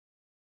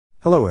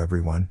Hello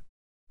everyone.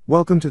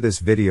 Welcome to this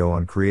video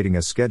on creating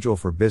a schedule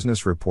for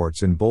business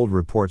reports in Bold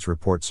Reports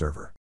Report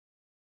Server.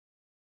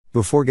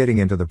 Before getting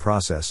into the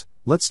process,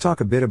 let's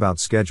talk a bit about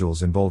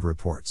schedules in Bold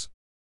Reports.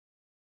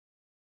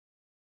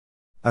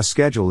 A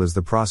schedule is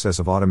the process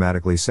of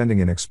automatically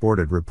sending an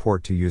exported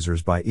report to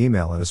users by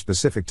email at a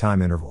specific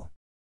time interval.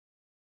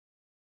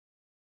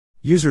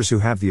 Users who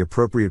have the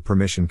appropriate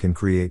permission can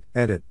create,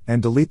 edit,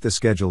 and delete the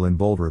schedule in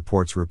Bold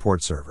Reports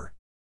Report Server.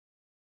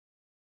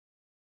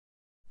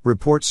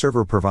 Report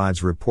Server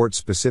provides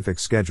report-specific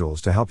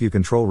schedules to help you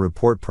control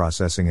report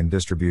processing and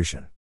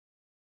distribution.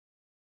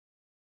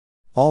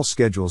 All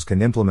schedules can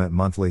implement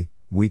monthly,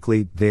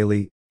 weekly,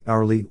 daily,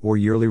 hourly, or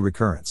yearly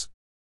recurrence.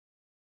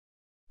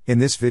 In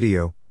this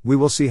video, we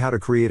will see how to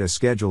create a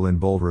schedule in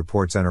Bold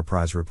Reports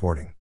Enterprise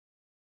Reporting.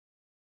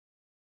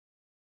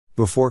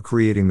 Before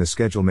creating the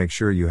schedule, make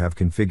sure you have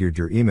configured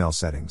your email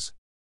settings.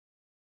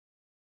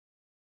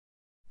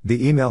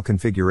 The email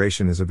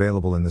configuration is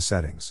available in the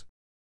Settings.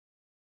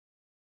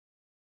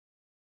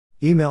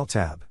 Email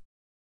tab.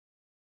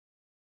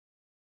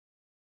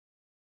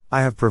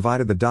 I have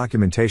provided the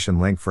documentation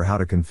link for how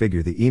to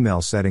configure the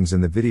email settings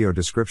in the video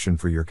description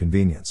for your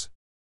convenience.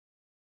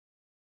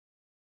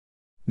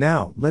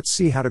 Now, let's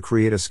see how to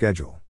create a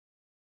schedule.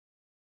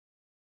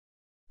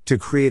 To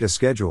create a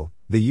schedule,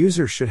 the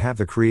user should have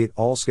the Create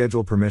All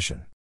Schedule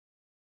permission.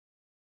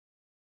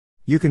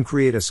 You can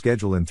create a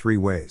schedule in 3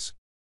 ways.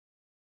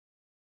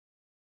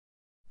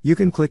 You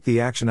can click the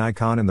action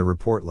icon in the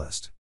report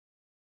list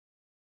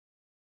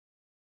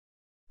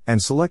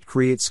and select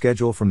Create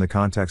Schedule from the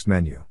context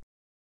menu.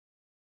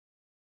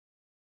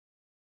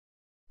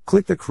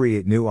 Click the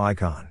Create New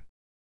icon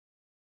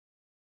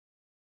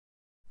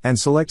and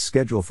select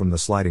Schedule from the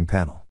sliding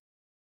panel.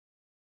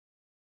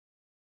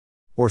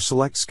 Or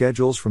select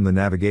Schedules from the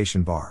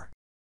navigation bar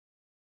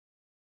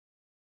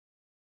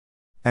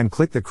and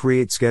click the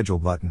Create Schedule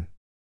button.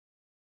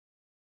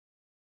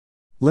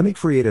 Let me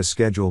create a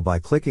schedule by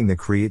clicking the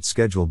Create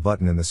Schedule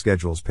button in the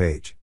Schedules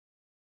page.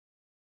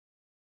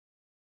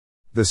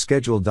 The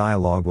Schedule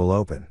dialog will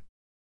open.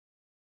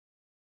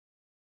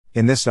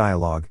 In this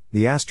dialog,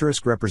 the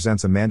asterisk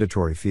represents a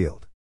mandatory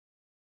field.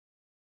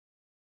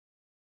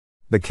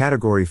 The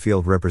category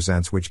field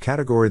represents which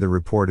category the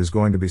report is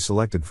going to be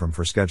selected from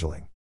for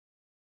scheduling.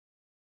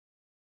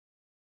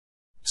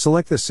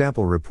 Select the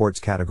Sample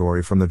Reports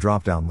category from the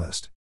drop-down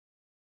list.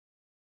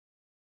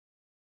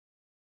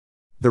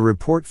 The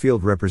report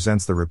field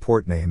represents the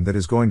report name that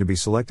is going to be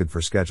selected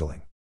for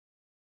scheduling.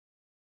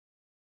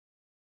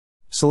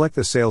 Select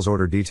the Sales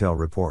Order Detail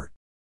report.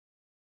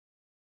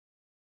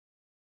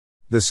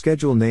 The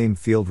Schedule Name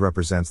field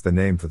represents the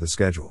name for the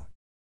schedule.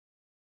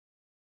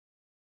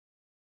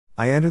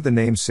 I enter the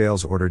name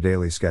Sales Order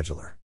Daily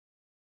Scheduler.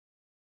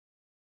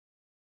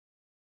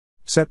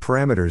 Set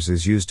Parameters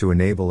is used to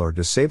enable or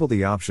disable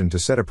the option to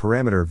set a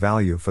parameter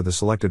value for the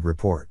selected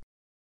report.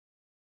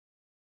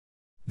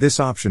 This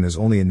option is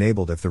only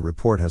enabled if the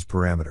report has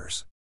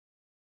parameters.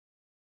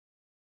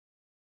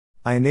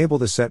 I enable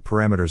the Set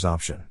Parameters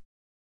option.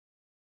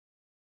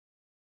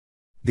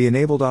 The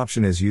enabled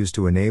option is used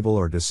to enable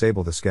or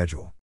disable the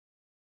schedule.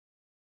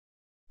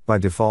 By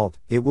default,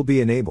 it will be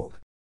enabled.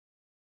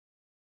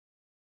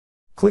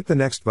 Click the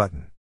Next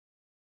button.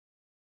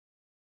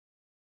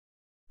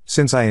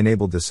 Since I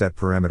enabled the Set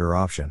Parameter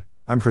option,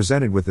 I'm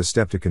presented with the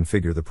step to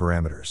configure the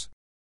parameters.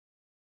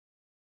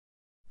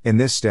 In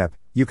this step,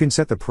 you can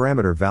set the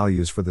parameter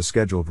values for the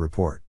scheduled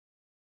report.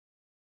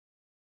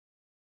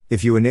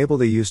 If you enable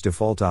the Use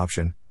Default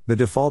option, the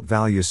default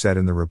value set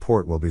in the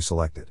report will be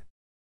selected.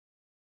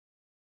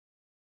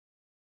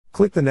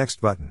 Click the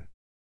Next button.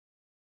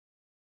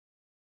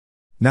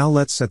 Now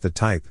let's set the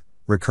type,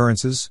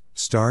 recurrences,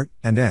 start,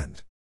 and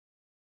end.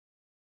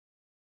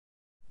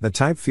 The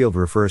type field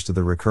refers to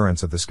the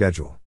recurrence of the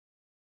schedule.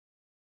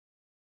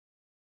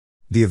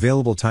 The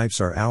available types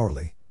are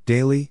hourly,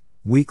 daily,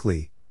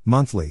 weekly,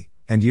 monthly,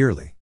 and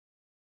yearly.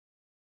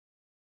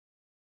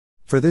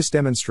 For this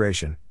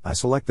demonstration, I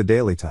select the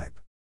daily type.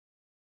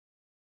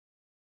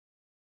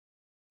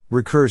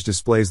 Recurs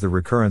displays the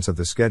recurrence of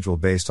the schedule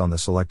based on the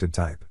selected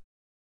type.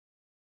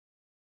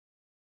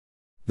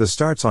 The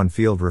Starts On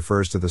field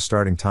refers to the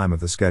starting time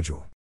of the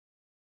schedule.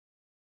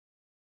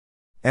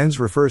 Ends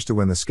refers to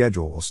when the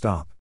schedule will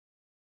stop.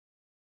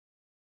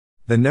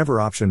 The Never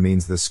option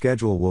means the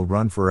schedule will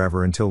run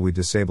forever until we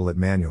disable it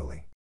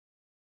manually.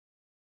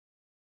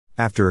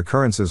 After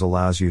Occurrences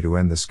allows you to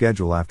end the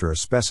schedule after a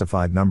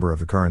specified number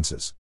of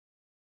occurrences.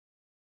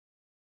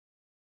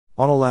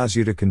 On allows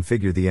you to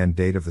configure the end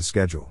date of the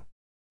schedule.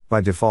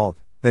 By default,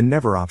 the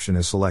Never option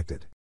is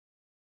selected.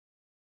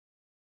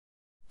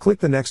 Click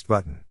the Next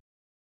button.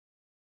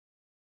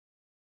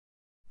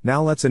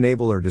 Now let's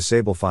enable or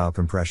disable file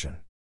compression.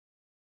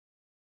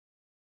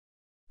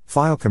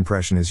 File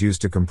compression is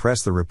used to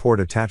compress the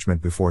report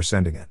attachment before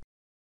sending it.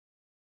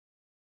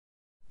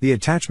 The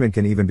attachment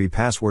can even be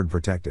password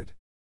protected.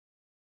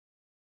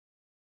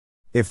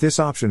 If this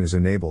option is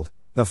enabled,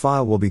 the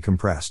file will be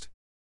compressed.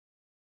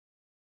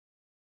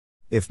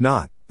 If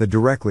not, the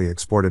directly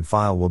exported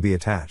file will be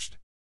attached.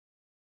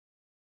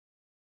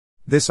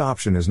 This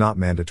option is not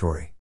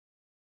mandatory.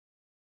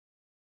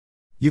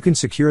 You can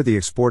secure the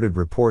exported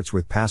reports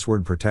with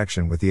password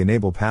protection with the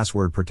Enable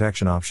Password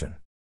Protection option.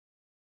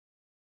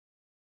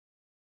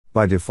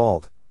 By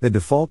default, the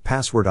default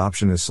password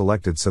option is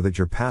selected so that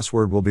your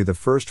password will be the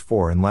first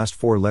 4 and last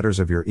 4 letters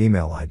of your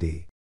email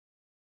ID.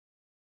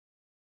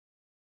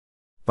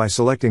 By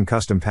selecting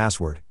Custom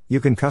Password, you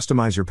can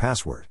customize your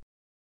password.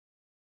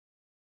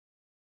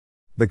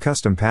 The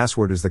custom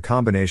password is the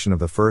combination of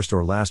the first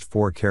or last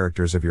 4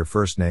 characters of your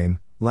first name,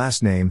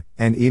 last name,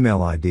 and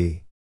email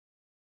ID.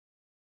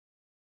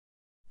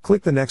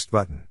 Click the Next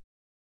button.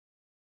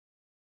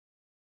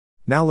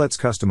 Now let's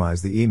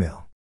customize the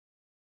email.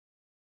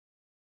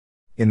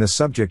 In the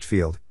subject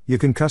field, you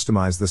can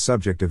customize the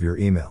subject of your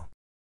email.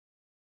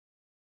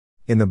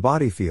 In the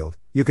body field,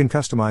 you can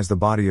customize the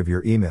body of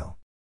your email.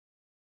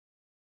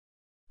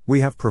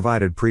 We have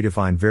provided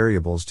predefined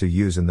variables to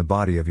use in the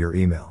body of your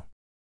email.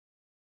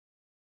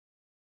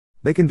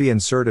 They can be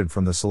inserted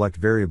from the Select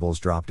Variables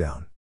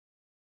drop-down.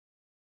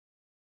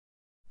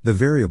 The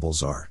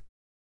variables are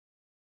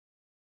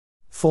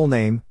full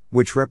name,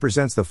 which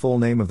represents the full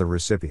name of the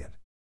recipient.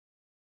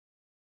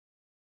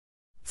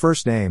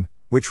 First name,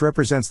 which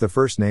represents the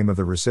first name of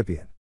the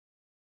recipient.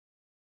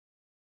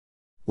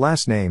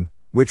 Last name,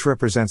 which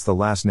represents the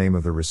last name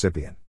of the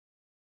recipient.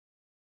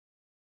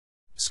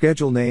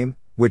 Schedule name,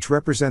 which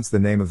represents the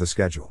name of the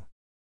schedule.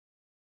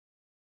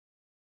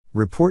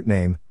 Report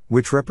name,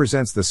 which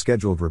represents the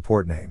scheduled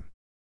report name.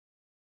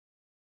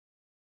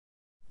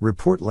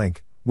 Report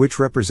link, which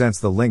represents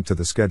the link to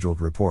the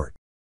scheduled report.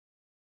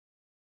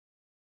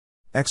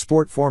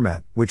 Export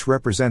format, which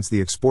represents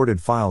the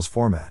exported file's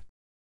format.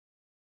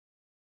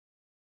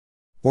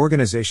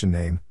 Organization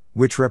name,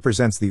 which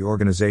represents the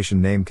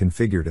organization name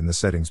configured in the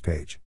settings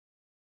page.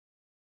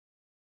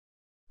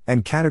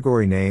 And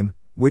category name,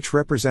 which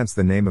represents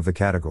the name of the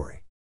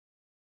category.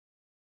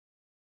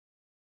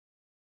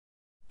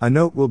 A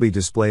note will be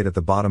displayed at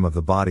the bottom of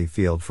the body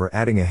field for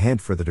adding a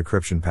hint for the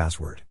decryption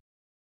password.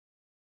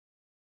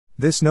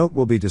 This note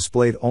will be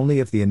displayed only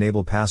if the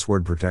Enable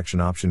Password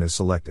Protection option is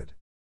selected.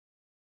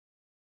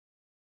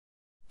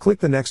 Click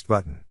the Next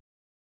button.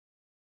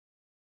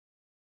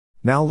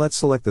 Now let's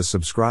select the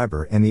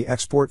subscriber and the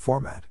export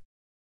format.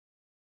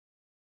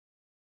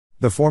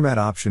 The format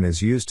option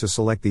is used to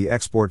select the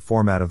export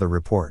format of the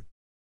report.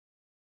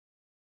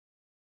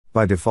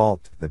 By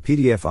default, the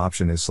PDF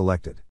option is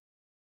selected.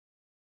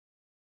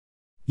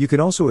 You can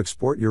also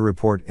export your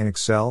report in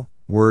Excel,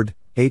 Word,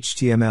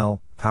 HTML,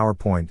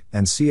 PowerPoint,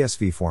 and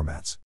CSV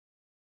formats.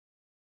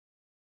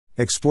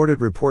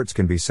 Exported reports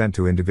can be sent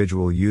to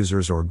individual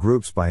users or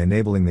groups by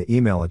enabling the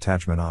email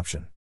attachment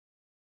option.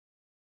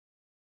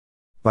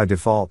 By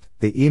default,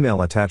 the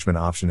email attachment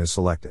option is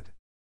selected.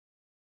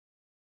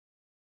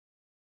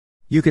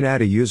 You can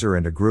add a user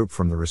and a group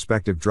from the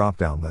respective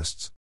drop-down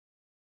lists.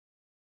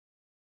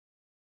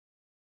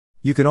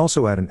 You can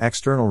also add an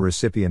external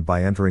recipient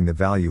by entering the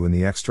value in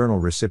the external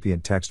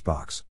recipient text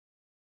box.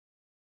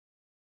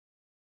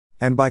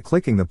 And by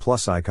clicking the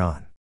plus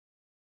icon.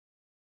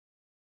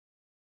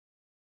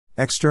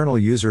 External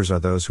users are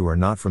those who are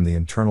not from the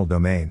internal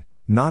domain,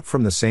 not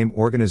from the same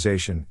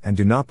organization, and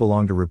do not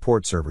belong to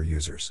report server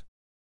users.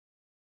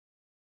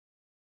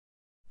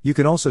 You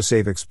can also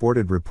save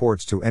exported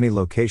reports to any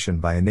location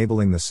by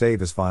enabling the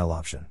Save as File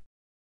option.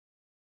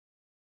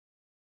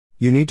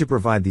 You need to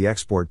provide the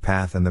export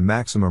path and the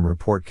maximum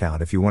report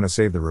count if you want to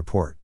save the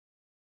report.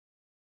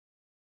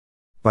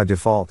 By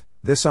default,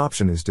 this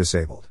option is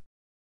disabled.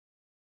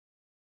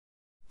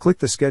 Click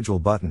the Schedule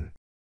button.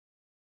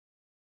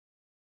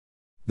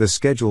 The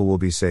schedule will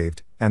be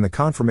saved, and the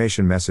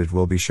confirmation message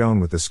will be shown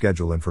with the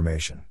schedule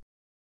information.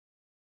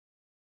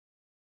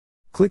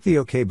 Click the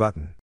OK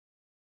button.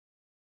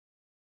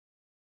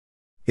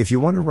 If you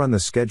want to run the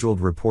scheduled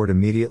report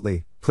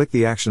immediately, click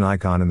the action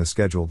icon in the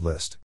scheduled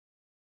list.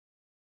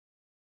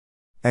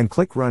 And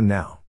click Run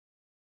Now.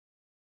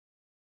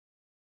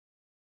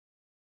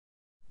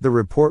 The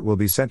report will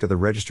be sent to the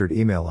registered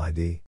email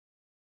ID.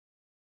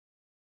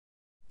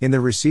 In the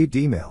received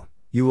email,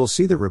 you will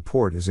see the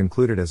report is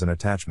included as an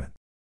attachment.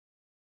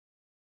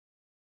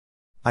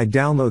 I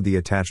download the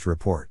attached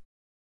report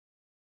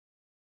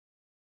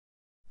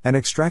and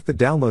extract the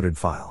downloaded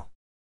file.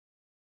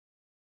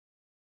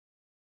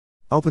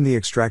 Open the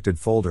extracted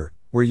folder,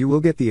 where you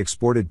will get the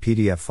exported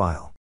PDF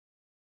file.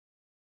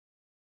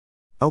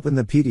 Open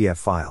the PDF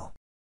file.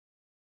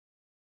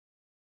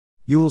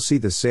 You will see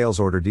the sales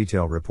order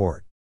detail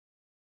report.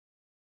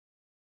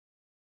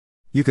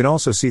 You can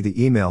also see the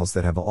emails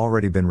that have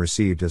already been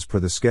received as per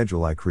the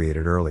schedule I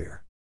created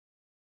earlier.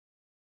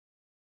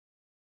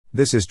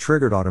 This is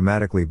triggered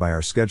automatically by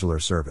our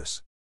scheduler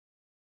service.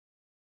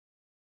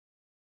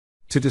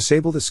 To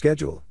disable the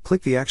schedule,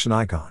 click the action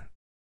icon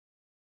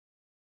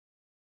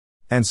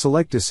and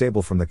select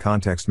Disable from the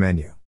context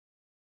menu.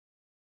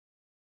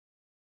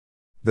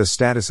 The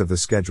status of the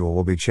schedule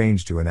will be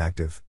changed to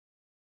inactive.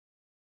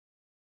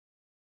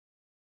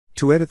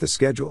 To edit the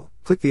schedule,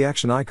 click the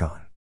action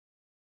icon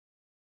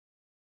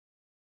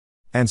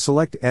and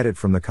select Edit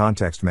from the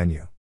context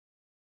menu.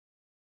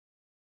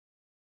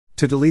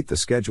 To delete the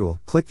schedule,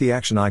 click the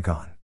action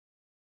icon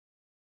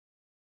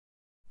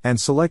and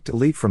select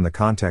Delete from the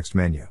context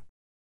menu.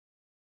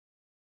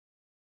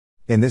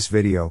 In this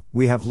video,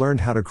 we have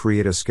learned how to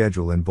create a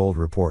schedule in Bold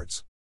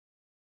Reports.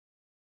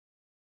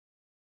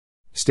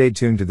 Stay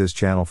tuned to this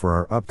channel for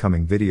our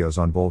upcoming videos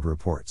on Bold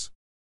Reports.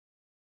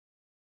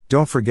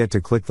 Don't forget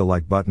to click the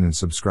like button and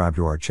subscribe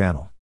to our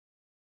channel.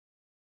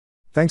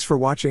 Thanks for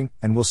watching,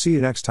 and we'll see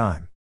you next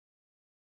time.